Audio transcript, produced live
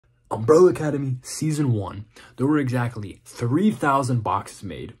Umbrella Academy Season 1, there were exactly 3,000 boxes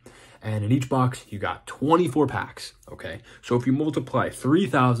made. And in each box, you got 24 packs, okay? So if you multiply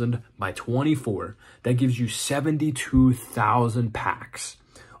 3,000 by 24, that gives you 72,000 packs,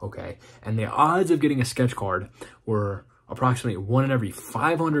 okay? And the odds of getting a sketch card were approximately 1 in every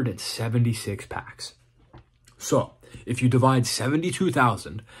 576 packs. So if you divide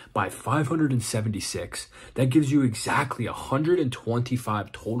 72,000 by 576, that gives you exactly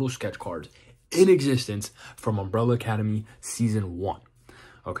 125 total sketch cards in existence from Umbrella Academy Season 1.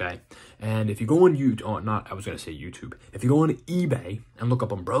 Okay, and if you go on YouTube, if you go on eBay and look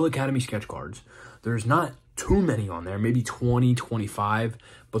up Umbrella Academy sketch cards, there's not too many on there, maybe 20, 25,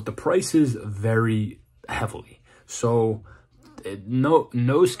 but the prices vary heavily. So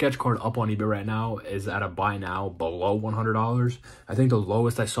no sketch card up on eBay right now is at a buy now below $100. I think the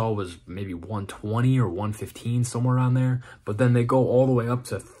lowest I saw was maybe 120 or 115, somewhere around there. But then they go all the way up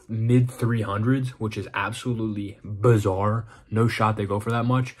to mid 300s, which is absolutely bizarre. No shot they go for that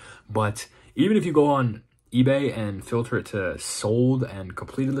much. But even if you go on eBay and filter it to sold and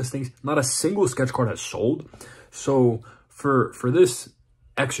completed listings, not a single sketch card has sold. So for this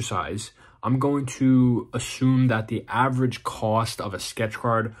exercise, I'm going to assume that the average cost of a sketch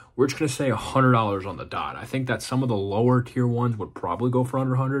card, we're just going to say $100 on the dot. I think that some of the lower tier ones would probably go for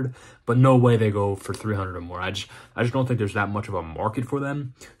under 100, but no way they go for 300 or more. I just don't think there's that much of a market for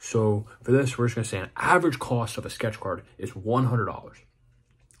them. So for this, we're just going to say an average cost of a sketch card is $100.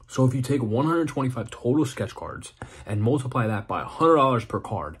 So if you take 125 total sketch cards and multiply that by $100 per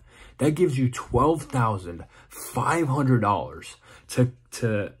card, that gives you $12,500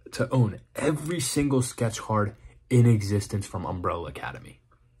 to own every single sketch card in existence from Umbrella Academy.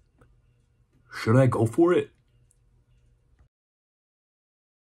 Should I go for it?